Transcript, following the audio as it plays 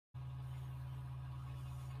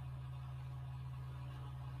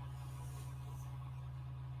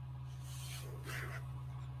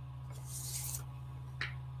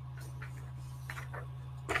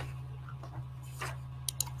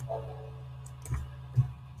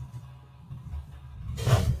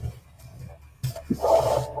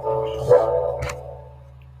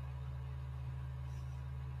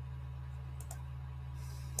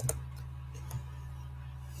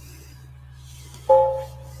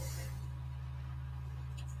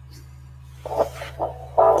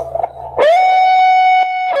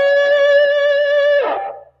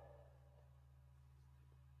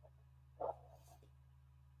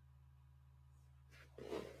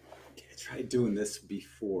doing this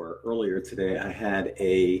before. Earlier today, I had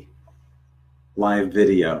a live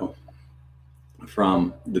video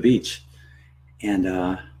from the beach,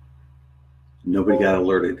 and nobody got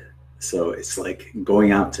alerted. So it's like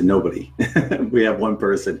going out to nobody. We have one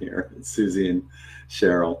person here, Susie and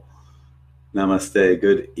Cheryl. Namaste,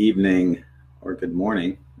 good evening or good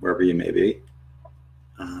morning, wherever you may be.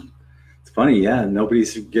 It's funny, yeah,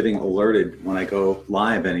 nobody's getting alerted when I go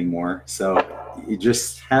live anymore. So you're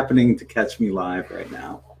just happening to catch me live right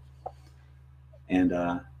now. And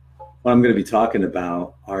what I'm going to be talking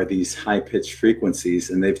about are these high-pitched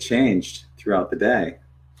frequencies, and they've changed throughout the day.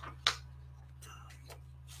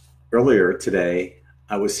 Earlier today,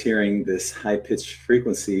 I was hearing this high-pitched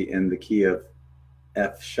frequency in the key of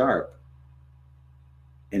F sharp,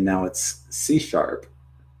 and now it's C sharp.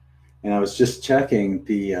 And I was just checking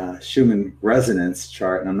the Schumann resonance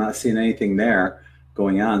chart, and I'm not seeing anything there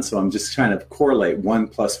going on, so I'm just trying to correlate 1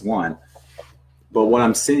 plus 1. But what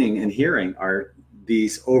I'm seeing and hearing are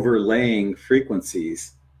these overlaying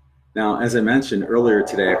frequencies. Now, as I mentioned earlier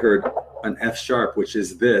today, I heard an F sharp, which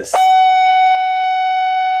is this.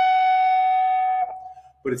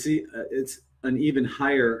 But it's an even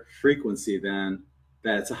higher frequency than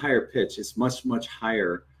that. It's a higher pitch. It's much, much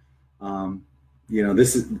higher. You know,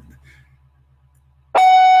 this is, if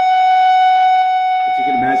you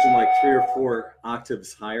can imagine, like 3 or 4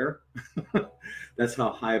 octaves higher. That's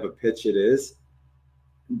how high of a pitch it is.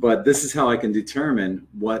 But this is how I can determine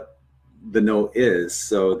what the note is.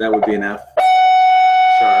 So that would be an F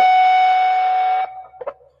sharp.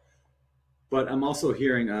 But I'm also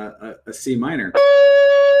hearing a C minor.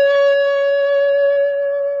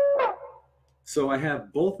 So I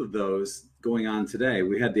have both of those going on today.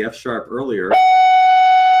 We had the F sharp earlier,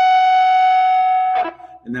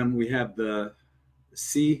 and then we have the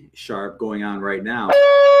C sharp going on right now.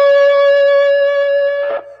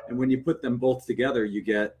 And when you put them both together, you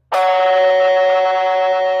get.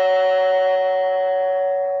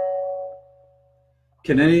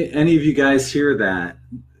 Can any of you guys hear that?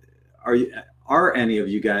 Are any of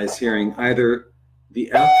you guys hearing either the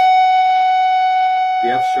F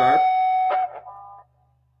sharp,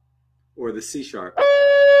 or the C sharp?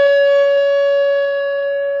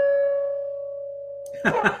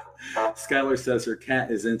 Skylar says her cat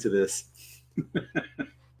is into this.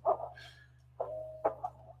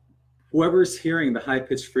 Whoever's hearing the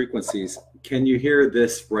high-pitched frequencies, can you hear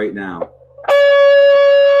this right now?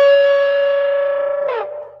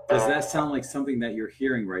 Does that sound like something that you're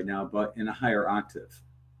hearing right now, but in a higher octave?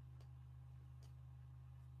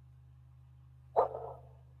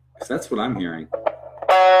 Because that's what I'm hearing.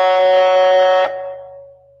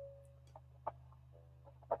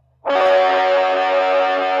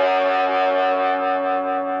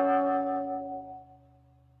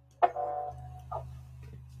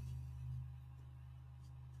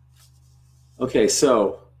 Okay,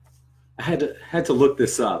 so I had to look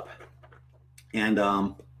this up, and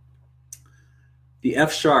the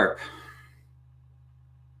F sharp.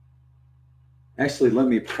 Actually, let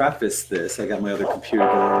me preface this. I got my other computer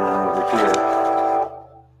going on over here.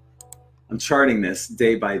 I'm charting this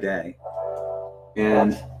day by day,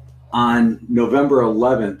 and on November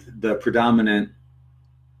 11th, the predominant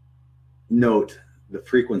note, the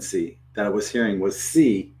frequency that I was hearing was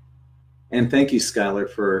C. And thank you, Skylar,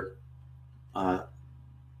 for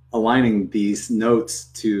aligning these notes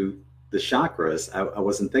to the chakras. I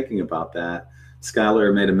wasn't thinking about that.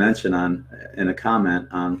 Skylar made a mention in a comment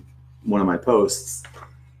on one of my posts.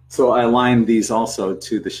 So I aligned these also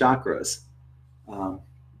to the chakras.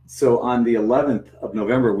 So on the 11th of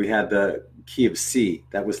November, we had the key of C.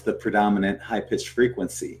 That was the predominant high-pitched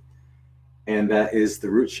frequency. And that is the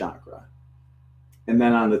root chakra. And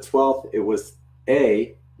then on the 12th, it was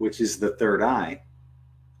A, which is the third eye.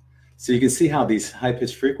 So you can see how these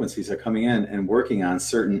high-pitched frequencies are coming in and working on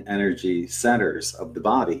certain energy centers of the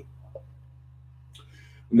body.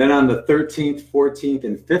 And then on the 13th, 14th,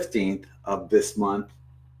 and 15th of this month,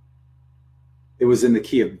 it was in the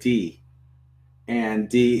key of D. And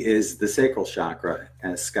D is the sacral chakra,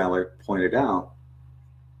 as Skylar pointed out.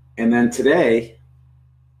 And then today,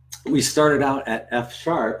 we started out at F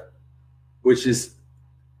sharp, which is,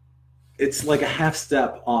 it's like a half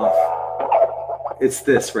step off. It's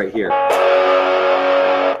this right here.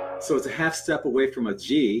 So it's a half step away from a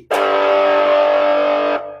G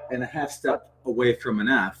and a half step away from an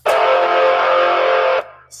F.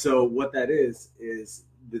 So what that is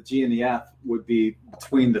the G and the F would be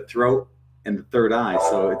between the throat and the third eye.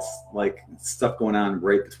 So it's like stuff going on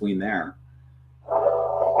right between there.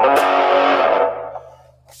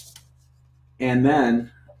 And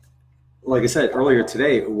then, like I said earlier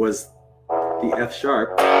today, it was the F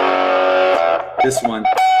sharp. this one.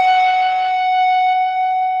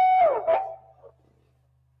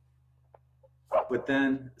 But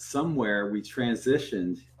then somewhere we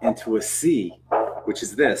transitioned into a C, which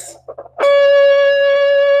is this.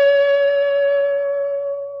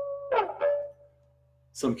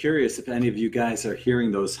 So I'm curious if any of you guys are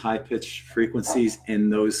hearing those high-pitched frequencies in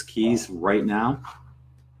those keys right now.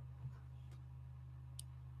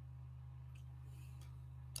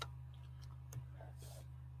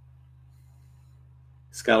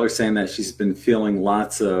 Skylar's saying that she's been feeling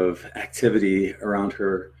lots of activity around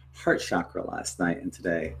her heart chakra last night and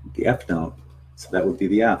today, the F note. So that would be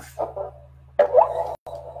the F.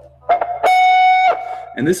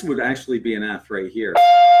 And this would actually be an F right here.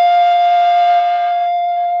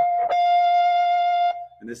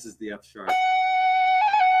 And this is the F sharp.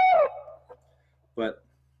 But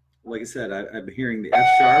like I said, I've been hearing the F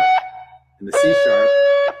sharp and the C sharp,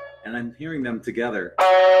 and I'm hearing them together.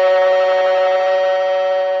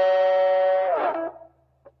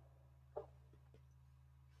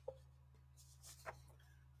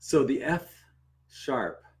 So the F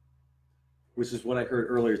sharp, which is what I heard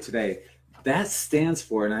earlier today, that stands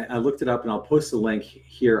for, and I looked it up, and I'll post a link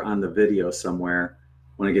here on the video somewhere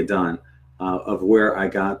when I get done, of where I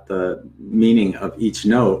got the meaning of each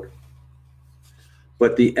note.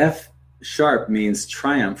 But the F sharp means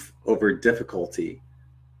triumph over difficulty,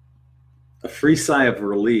 a free sigh of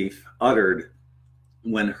relief uttered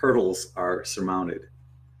when hurdles are surmounted,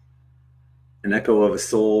 an echo of a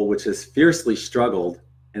soul which has fiercely struggled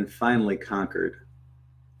and finally conquered.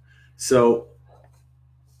 So,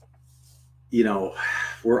 you know,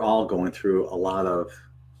 we're all going through a lot of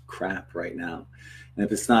crap right now. And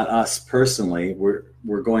if it's not us personally,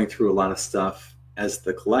 we're going through a lot of stuff as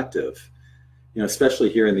the collective, you know, especially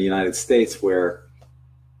here in the United States, where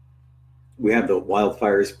we have the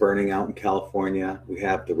wildfires burning out in California. We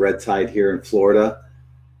have the red tide here in Florida.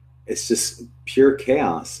 It's just pure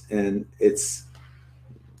chaos. And it's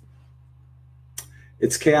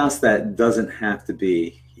chaos that doesn't have to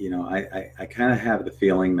be. You know, I kind of have the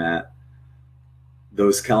feeling that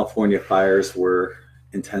those California fires were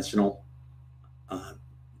intentional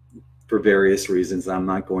for various reasons I'm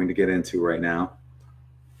not going to get into right now.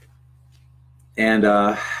 And,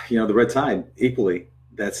 you know, the red tide equally,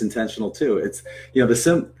 that's intentional too. It's, you know,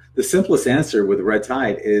 the simplest answer with the red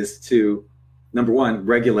tide is to, number one,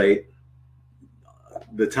 regulate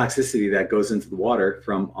the toxicity that goes into the water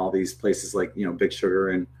from all these places like, you know, Big Sugar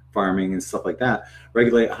and farming and stuff like that.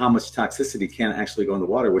 Regulate how much toxicity can actually go in the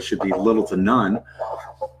water, which should be little to none.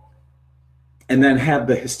 And then have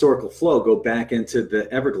the historical flow go back into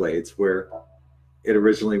the Everglades where it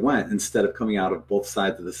originally went, instead of coming out of both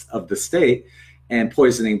sides of the state and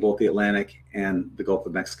poisoning both the Atlantic and the Gulf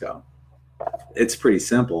of Mexico. It's pretty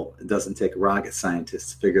simple. It doesn't take a rocket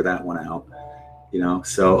scientist to figure that one out. You know,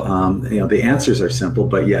 so, you know, the answers are simple,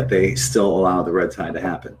 but yet they still allow the red tide to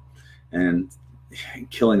happen and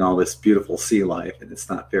killing all this beautiful sea life, and it's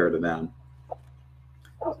not fair to them.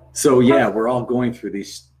 So yeah, we're all going through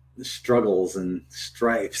these struggles and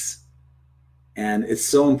strifes, and it's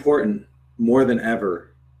so important more than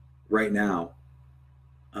ever right now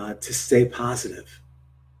to stay positive.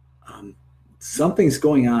 Something's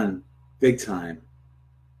going on big time,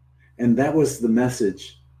 and that was the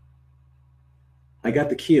message. I got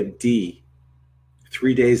the key of D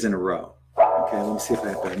 3 days in a row. Okay, let me see if I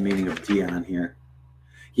have the meaning of D on here.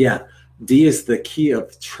 Yeah, D is the key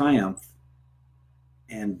of triumph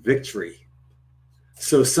and victory.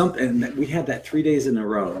 So something, we had that 3 days in a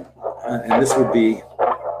row, and this would be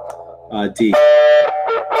D.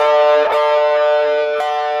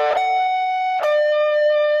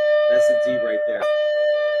 That's a D right there.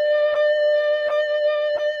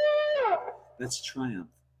 That's triumph,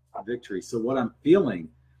 victory. So what I'm feeling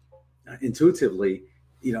intuitively,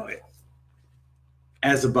 you know,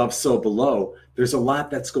 as above, so below, there's a lot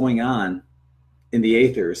that's going on in the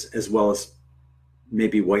aethers, as well as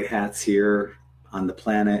maybe white hats here on the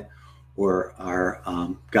planet, or our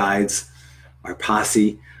guides, our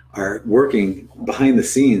posse, are working behind the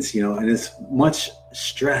scenes, you know, and as much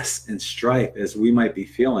stress and strife as we might be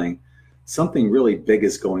feeling, something really big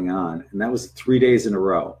is going on. And that was 3 days in a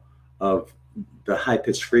row of the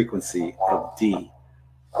high-pitched frequency of D.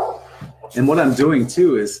 And what I'm doing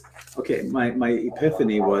too is, okay, my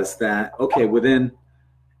epiphany was that, okay, within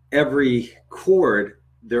every chord,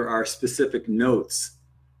 there are specific notes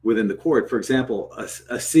within the chord. For example,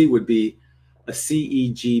 a C would be a C,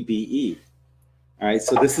 E, G, B, E. All right,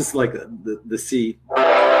 so this is like the C.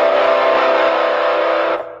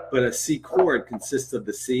 But a C chord consists of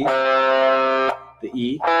the C, the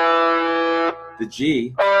E, the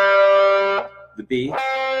G, the B,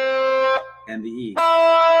 and the E.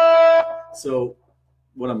 So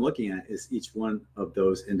what I'm looking at is each one of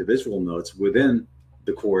those individual notes within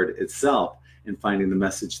the chord itself and finding the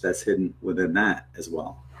message that's hidden within that as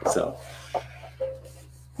well. So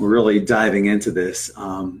we're really diving into this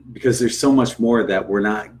because there's so much more that we're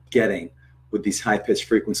not getting with these high-pitched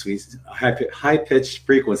frequencies. High-pitched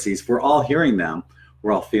frequencies, we're all hearing them,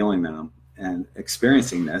 we're all feeling them and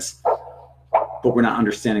experiencing this, but we're not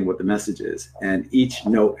understanding what the message is. And each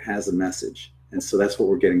note has a message. And so that's what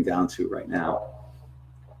we're getting down to right now.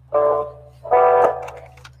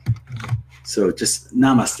 So just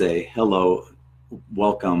namaste, hello,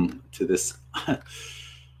 welcome to this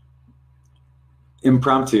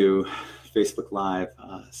impromptu Facebook Live.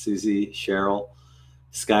 Susie, Cheryl,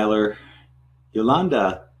 Skylar,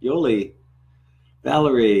 Yolanda, Yoli,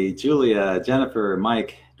 Valerie, Julia, Jennifer,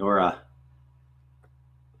 Mike, Nora,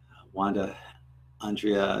 Wanda,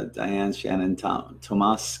 Andrea, Diane, Shannon,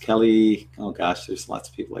 Tomas, Kelly. Oh gosh, there's lots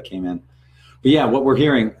of people that came in. But yeah, what we're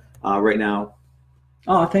hearing right now.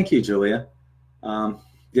 Oh, thank you, Julia.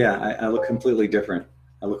 Yeah, I look completely different.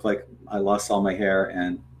 I look like I lost all my hair,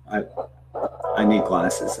 and I need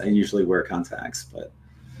glasses. I usually wear contacts, but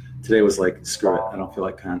today was like, screw it. I don't feel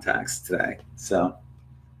like contacts today. So,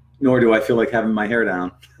 nor do I feel like having my hair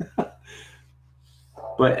down.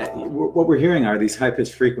 But what we're hearing are these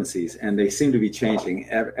high-pitched frequencies, and they seem to be changing.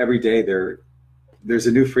 Every day there's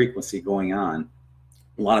a new frequency going on.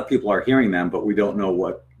 A lot of people are hearing them, but we don't know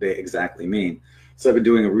what they exactly mean. So I've been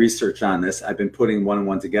doing a research on this. I've been putting one and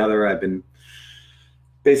one together. I've been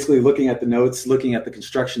basically looking at the notes, looking at the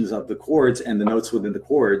constructions of the chords and the notes within the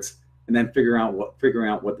chords, and then figuring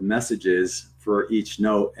out what the message is for each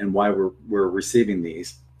note and why we're receiving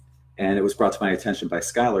these. And it was brought to my attention by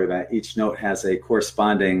Skylar that each note has a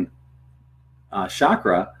corresponding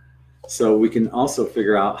chakra, so we can also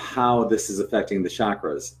figure out how this is affecting the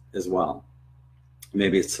chakras as well.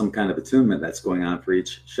 Maybe it's some kind of attunement that's going on for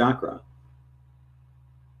each chakra.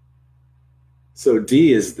 So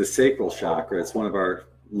D is the sacral chakra. It's one of our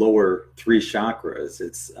lower three chakras.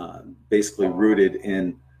 It's basically rooted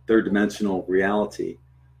in third dimensional reality.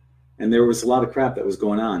 And there was a lot of crap that was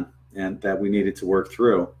going on and that we needed to work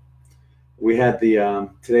through. We had the,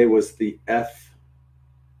 today was the F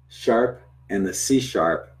sharp and the C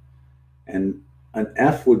sharp. And an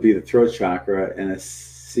F would be the throat chakra and a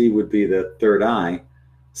C would be the third eye.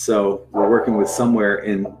 So we're working with somewhere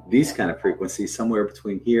in these kind of frequencies, somewhere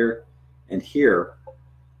between here and here,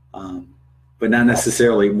 but not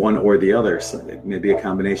necessarily one or the other. So it may be a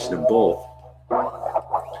combination of both.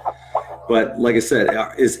 But like I said,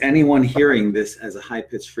 is anyone hearing this as a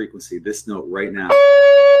high-pitched frequency, this note right now?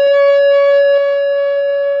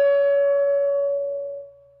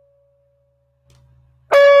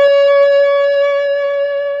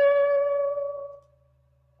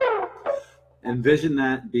 Envision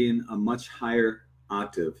that being a much higher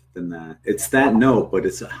octave than that. It's that note, but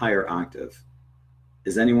it's a higher octave.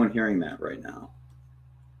 Is anyone hearing that right now?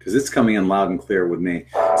 Because it's coming in loud and clear with me.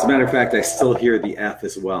 As a matter of fact, I still hear the F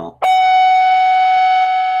as well.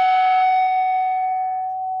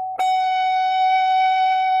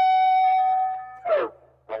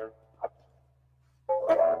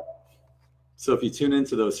 So if you tune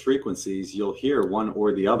into those frequencies, you'll hear one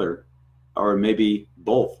or the other, or maybe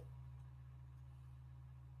both.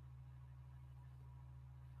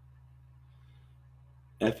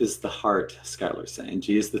 F is the heart, Skylar's saying.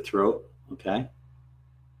 G is the throat, okay?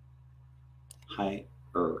 Higher.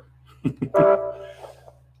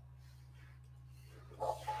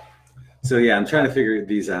 So yeah, I'm trying to figure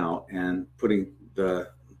these out and putting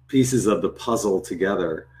the pieces of the puzzle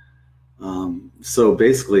together. So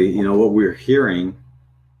basically, you know, what we're hearing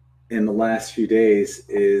in the last few days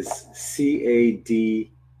is C, A,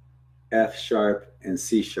 D, F sharp, and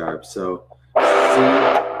C sharp. So C,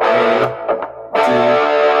 A, D,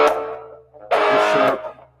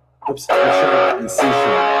 F sharp, and C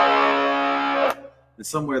sharp. And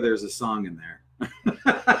somewhere there's a song in there.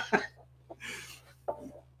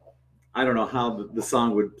 I don't know how the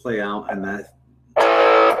song would play out, and that.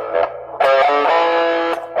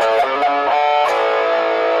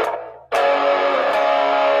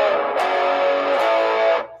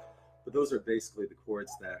 But those are basically the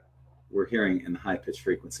chords that we're hearing in the high-pitched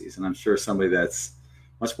frequencies, and I'm sure somebody that's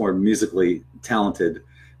much more musically talented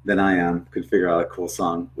than I am could figure out a cool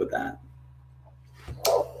song with that.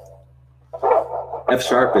 F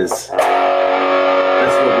sharp is,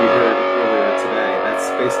 that's what we heard earlier today. That's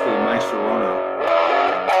basically my Sharona.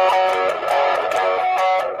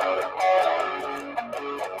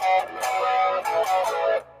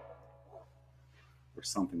 Or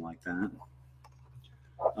something like that.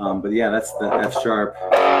 But yeah, that's the F sharp.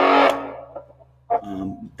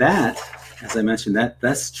 That, as I mentioned,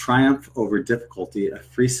 that's triumph over difficulty, a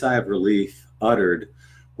free sigh of relief uttered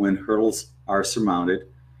when hurdles are surmounted,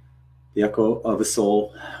 the echo of a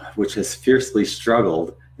soul which has fiercely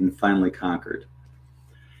struggled and finally conquered.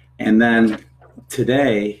 And then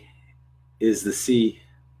today is the C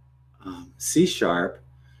sharp.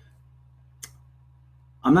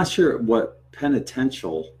 I'm not sure what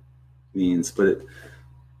penitential means, but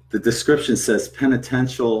the description says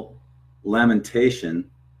penitential lamentation,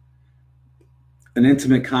 an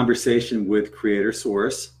intimate conversation with Creator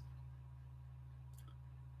Source,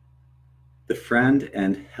 the friend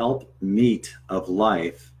and help meet of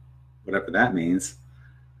life, whatever that means,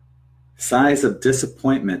 sighs of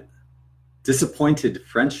disappointment, disappointed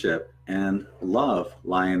friendship, and love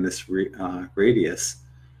lie in this radius.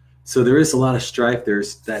 So there is a lot of strife.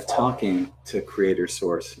 There's that talking to Creator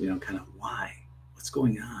Source, kind of why, what's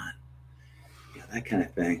going on, that kind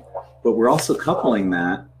of thing. But we're also coupling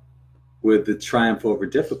that with the triumph over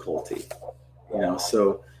difficulty,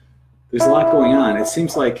 so there's a lot going on. It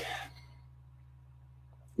seems like,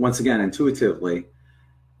 once again, intuitively,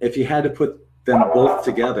 if you had to put them both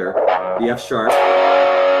together, the F sharp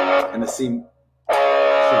and the C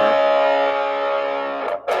sharp,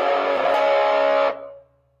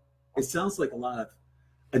 it sounds like a lot of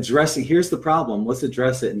addressing. Here's the problem. Let's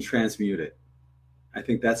address it and transmute it. I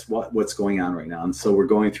think that's what's going on right now. And so we're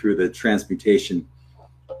going through the transmutation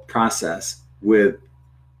process with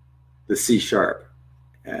the C sharp.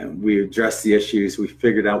 And we addressed the issues. We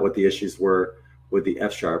figured out what the issues were with the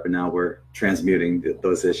F sharp, and now we're transmuting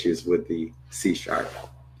those issues with the C sharp.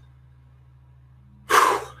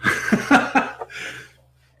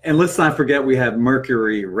 And let's not forget we have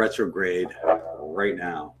Mercury retrograde right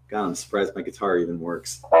now. God, I'm surprised my guitar even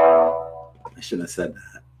works. I shouldn't have said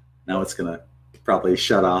that. Now it's gonna probably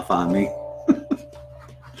shut off on me.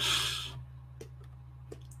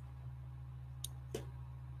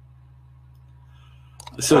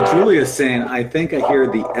 So Julia's saying, I think I hear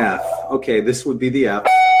the F. Okay, this would be the F.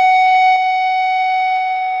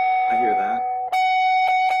 I hear that.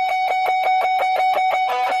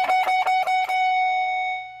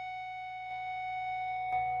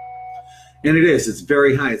 And it is, it's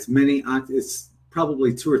very high. It's many octaves, it's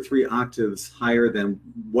probably 2 or 3 octaves higher than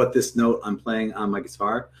what this note I'm playing on my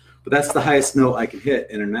guitar. But that's the highest note I can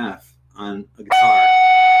hit in an F on a guitar.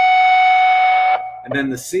 And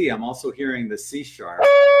then the C, I'm also hearing the C sharp.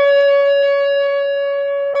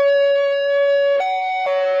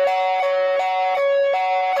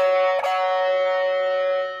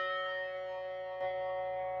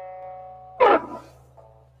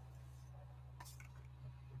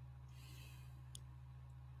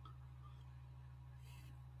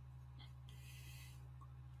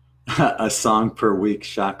 A song per week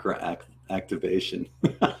chakra activation.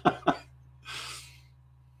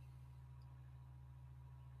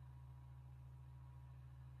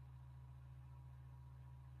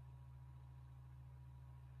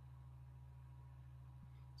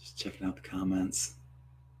 Just checking out the comments.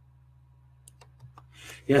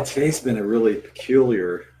 Yeah, today's been a really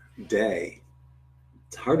peculiar day.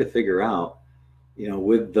 It's hard to figure out,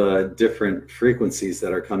 with the different frequencies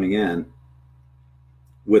that are coming in,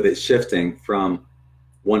 with it shifting from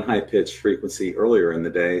one high-pitched frequency earlier in the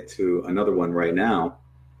day to another one right now.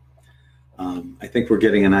 I think we're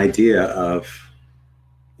getting an idea of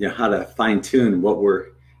how to fine-tune what we're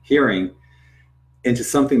hearing into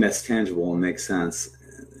something that's tangible and makes sense.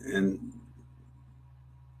 And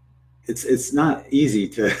it's not easy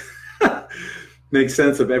to make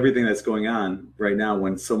sense of everything that's going on right now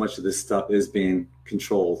when so much of this stuff is being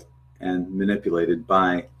controlled and manipulated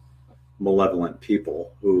by malevolent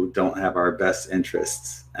people who don't have our best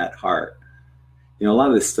interests at heart. A lot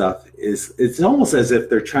of this stuff it's almost as if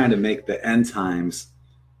they're trying to make the end times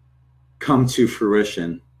come to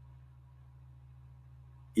fruition.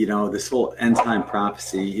 This whole end time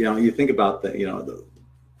prophecy, you think about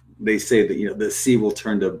they say that, the sea will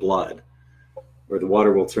turn to blood or the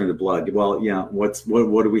water will turn to blood. Well,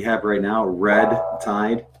 what do we have right now? Red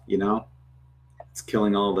tide, it's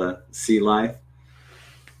killing all the sea life.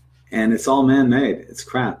 And it's all man-made. It's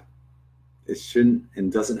crap. It shouldn't and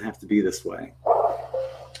doesn't have to be this way.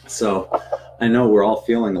 So I know we're all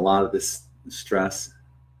feeling a lot of this stress,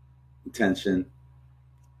 tension.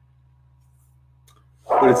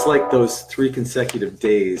 But it's like those 3 consecutive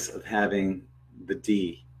days of having the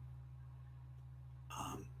D,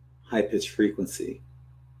 high-pitched frequency,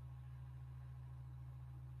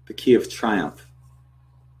 the key of triumph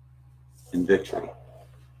and victory.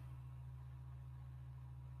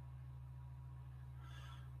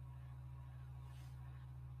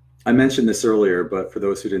 I mentioned this earlier, but for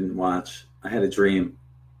those who didn't watch, I had a dream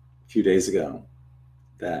a few days ago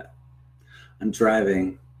that I'm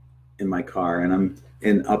driving in my car and I'm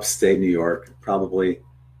in upstate New York. Probably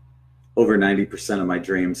over 90% of my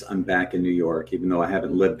dreams, I'm back in New York, even though I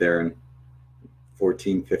haven't lived there in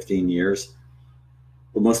 14, 15 years.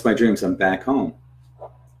 But most of my dreams, I'm back home.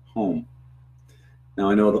 Now,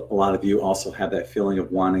 I know that a lot of you also have that feeling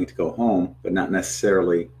of wanting to go home, but not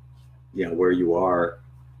necessarily, where you are,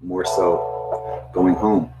 more so going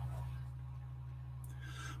home.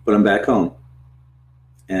 But I'm back home,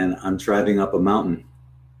 and I'm driving up a mountain,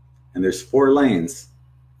 and there's 4 lanes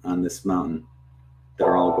on this mountain that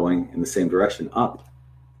are all going in the same direction, up.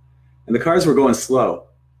 And the cars were going slow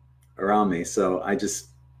around me, so I just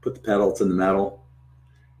put the pedal to the metal,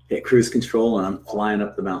 hit cruise control, and I'm flying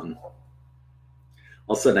up the mountain.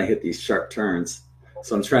 All of a sudden I hit these sharp turns,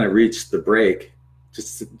 so I'm trying to reach the brake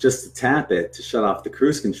just to tap it to shut off the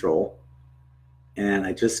cruise control, and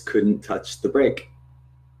I just couldn't touch the brake.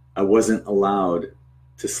 I wasn't allowed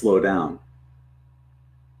to slow down.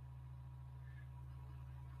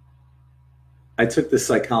 I took the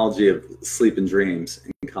psychology of sleep and dreams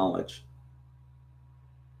in college,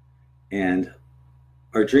 and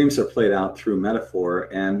our dreams are played out through metaphor,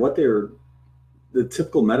 and the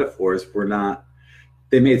typical metaphors were not,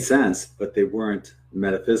 they made sense, but they weren't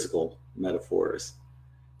metaphysical metaphors.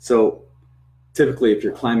 So typically, if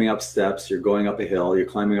you're climbing up steps, you're going up a hill, you're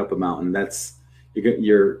climbing up a mountain,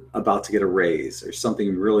 you're about to get a raise, or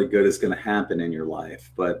something really good is going to happen in your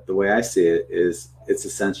life. But the way I see it is, it's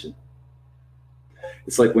ascension.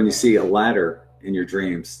 It's like when you see a ladder in your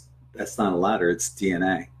dreams, that's not a ladder, it's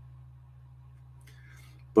DNA.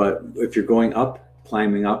 But if you're going up,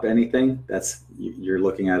 climbing up anything, you're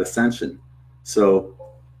looking at ascension. So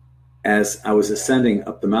as I was ascending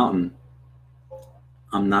up the mountain,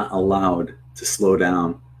 I'm not allowed to slow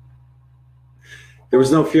down. There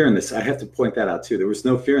was no fear in this. I have to point that out too. There was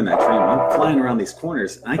no fear in that dream. I'm flying around these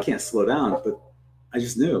corners and I can't slow down, but I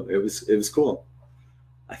just knew it was cool.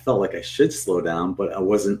 I felt like I should slow down, but I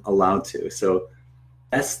wasn't allowed to. So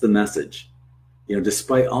that's the message.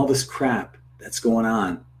 Despite all this crap that's going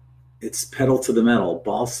on, it's pedal to the metal,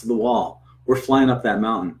 balls to the wall. We're flying up that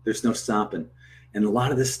mountain. There's no stopping. And a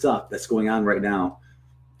lot of this stuff that's going on right now,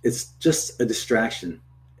 it's just a distraction.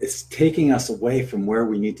 It's taking us away from where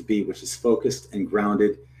we need to be, which is focused and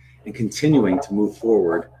grounded and continuing to move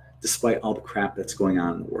forward despite all the crap that's going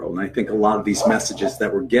on in the world. And I think a lot of these messages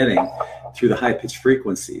that we're getting through the high-pitched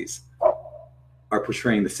frequencies are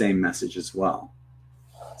portraying the same message as well.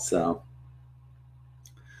 So,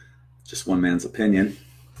 just one man's opinion.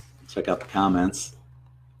 Check out the comments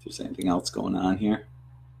if there's anything else going on here.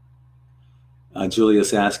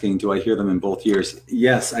 Julia's asking, do I hear them in both ears?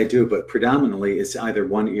 Yes, I do, but predominantly it's either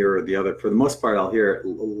one ear or the other. For the most part, I'll hear it a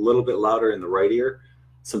little bit louder in the right ear.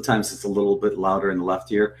 Sometimes it's a little bit louder in the left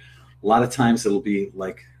ear. A lot of times it'll be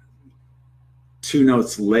like 2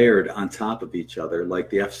 notes layered on top of each other, like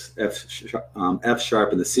the F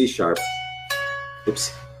sharp and the C sharp.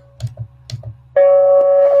 Oops.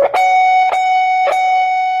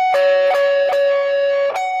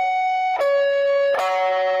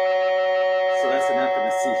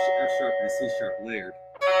 C sharp layered.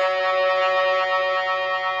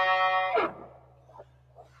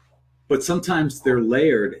 But sometimes they're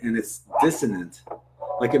layered and it's dissonant.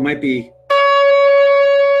 Like it might be.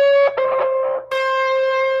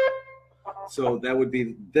 So that would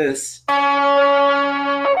be this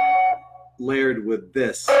layered with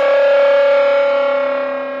this.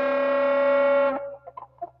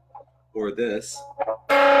 Or this.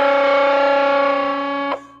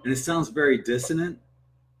 And it sounds very dissonant.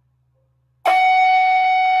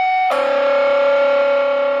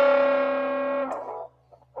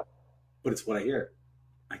 But it's what I hear.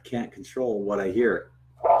 I can't control what I hear.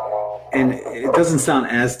 And it doesn't sound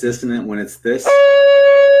as dissonant when it's this.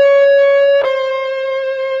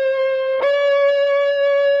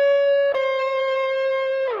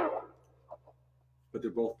 But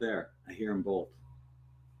they're both there. I hear them both.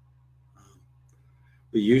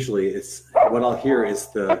 But usually what I'll hear is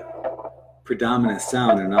the predominant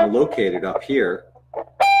sound, and I'll locate it up here.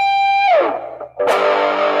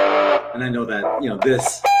 And I know that,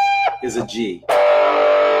 this is a G.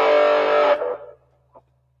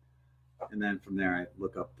 And then from there, I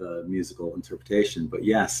look up the musical interpretation. But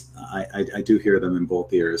yes, I do hear them in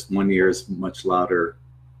both ears. One ear is much louder,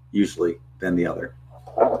 usually, than the other.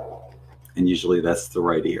 And usually that's the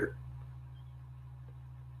right ear.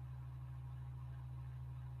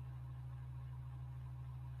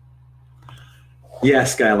 Yeah,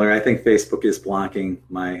 Skylar, I think Facebook is blocking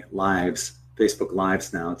my lives, Facebook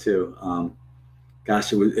Lives now too.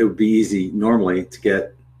 Gosh, it would be easy normally to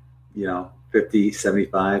get 50,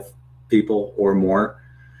 75 people or more.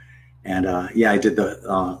 And yeah, I did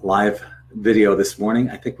the live video this morning.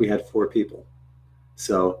 I think we had 4 people.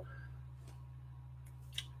 So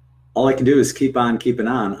all I can do is keep on keeping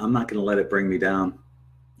on. I'm not going to let it bring me down.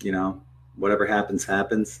 Whatever happens,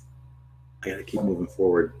 happens. I got to keep moving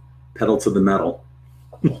forward. Pedal to the metal.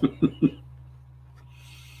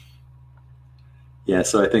 Yeah,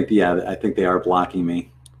 so I think they are blocking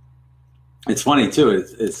me. It's funny too.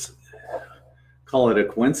 It's call it a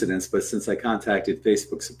coincidence, but since I contacted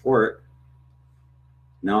Facebook support,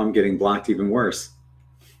 now I'm getting blocked even worse.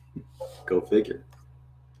 Go figure.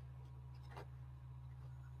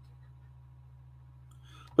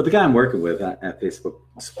 But the guy I'm working with at Facebook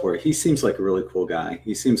support, he seems like a really cool guy.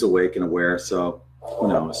 He seems awake and aware, so who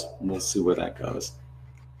knows? We'll see where that goes.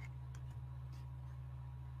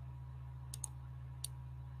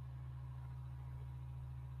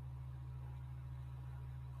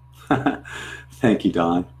 Thank you,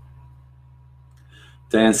 Don.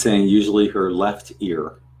 Diane's saying usually her left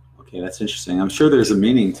ear. Okay, that's interesting. I'm sure there's a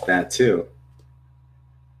meaning to that too.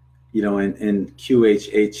 In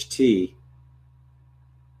QHHT,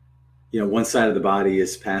 one side of the body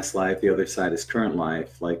is past life, the other side is current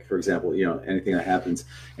life. Like, for example, anything that happens,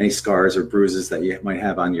 any scars or bruises that you might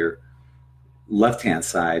have on your left-hand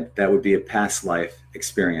side, that would be a past life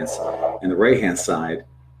experience. And the right-hand side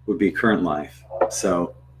would be current life.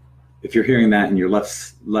 So if you're hearing that in your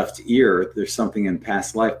left ear, there's something in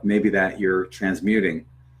past life, maybe that you're transmuting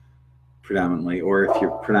predominantly, or if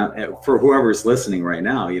you're for whoever's listening right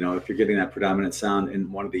now, if you're getting that predominant sound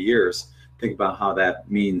in one of the ears, think about how that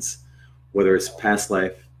means, whether it's past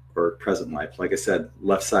life or present life. Like I said,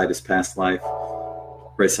 left side is past life,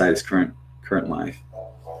 right side is current life.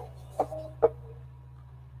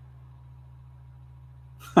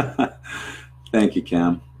 Thank you,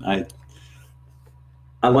 Cam.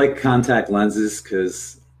 I like contact lenses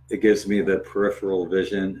because it gives me the peripheral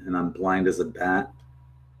vision, and I'm blind as a bat.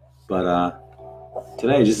 But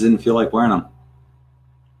today I just didn't feel like wearing them.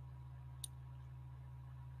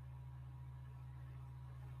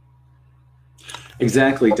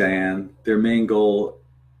 Exactly, Diane. Their main goal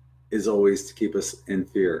is always to keep us in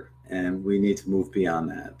fear, and we need to move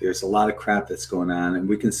beyond that. There's a lot of crap that's going on, and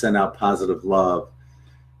we can send out positive love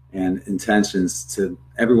and intentions to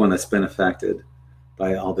everyone that's been affected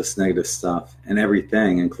by all this negative stuff and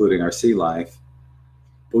everything, including our sea life.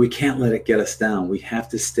 But we can't let it get us down. We have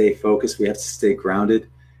to stay focused. We have to stay grounded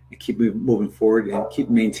and keep moving forward and keep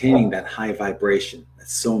maintaining that high vibration.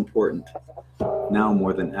 That's so important now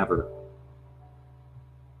more than ever.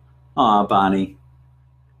 Aw, Bonnie.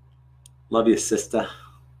 Love you, sister.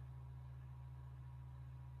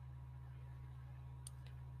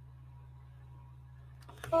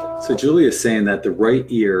 So Julia is saying that the right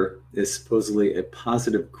ear is supposedly a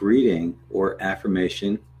positive greeting or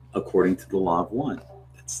affirmation according to the Law of One.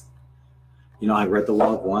 That's, I read the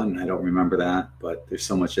Law of One. I don't remember that, but there's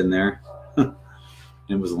so much in there.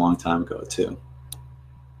 It was a long time ago too.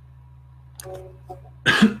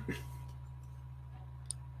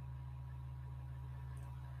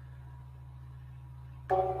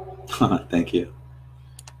 Thank you.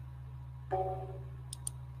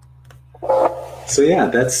 So yeah,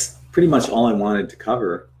 that's pretty much all I wanted to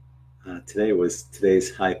cover today was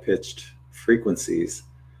today's high-pitched frequencies.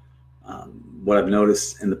 What I've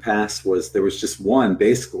noticed in the past was there was just one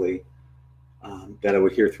basically that I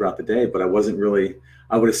would hear throughout the day, but I wasn't really,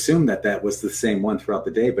 I would assume that that was the same one throughout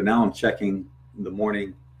the day, but now I'm checking the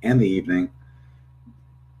morning and the evening.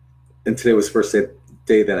 And today was the first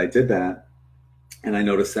day that I did that. And I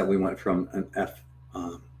noticed that we went from an F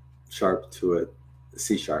sharp to a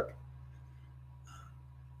C sharp.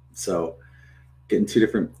 So getting 2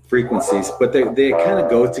 different frequencies, but they kind of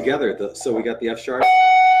go together. So we got the F sharp,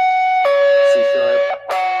 C sharp.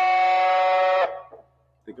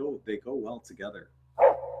 They go well together.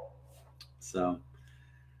 So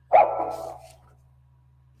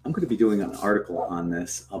I'm going to be doing an article on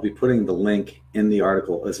this. I'll be putting the link in the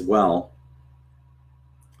article as well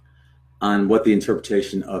on what the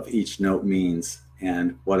interpretation of each note means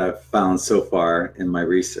and what I've found so far in my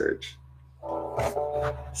research.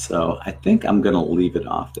 So I think I'm going to leave it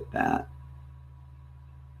off at that.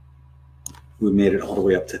 We made it all the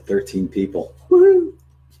way up to 13 people. Woohoo!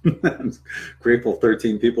 I'm grateful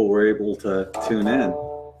 13 people were able to tune in,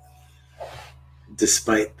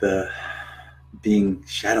 despite the being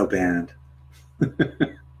shadow banned.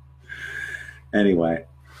 Anyway,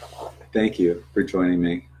 thank you for joining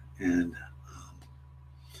me, and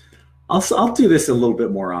I'll do this a little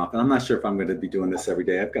bit more often. I'm not sure if I'm going to be doing this every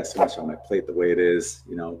day. I've got so much on my plate the way it is,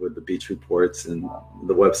 you know, with the beach reports and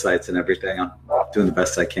the websites and everything. I'm doing the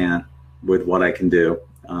best I can with what I can do.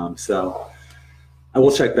 So I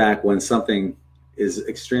will check back when something is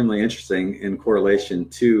extremely interesting in correlation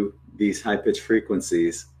to these high pitch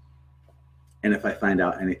frequencies. And if I find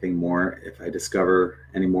out anything more, if I discover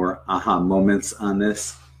any more aha moments on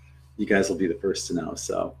this, you guys will be the first to know.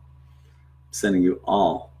 So I'm sending you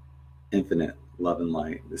all infinite love and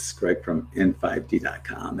light. This is Greg from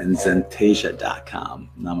in5d.com and Zentasia.com.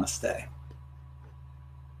 Namaste.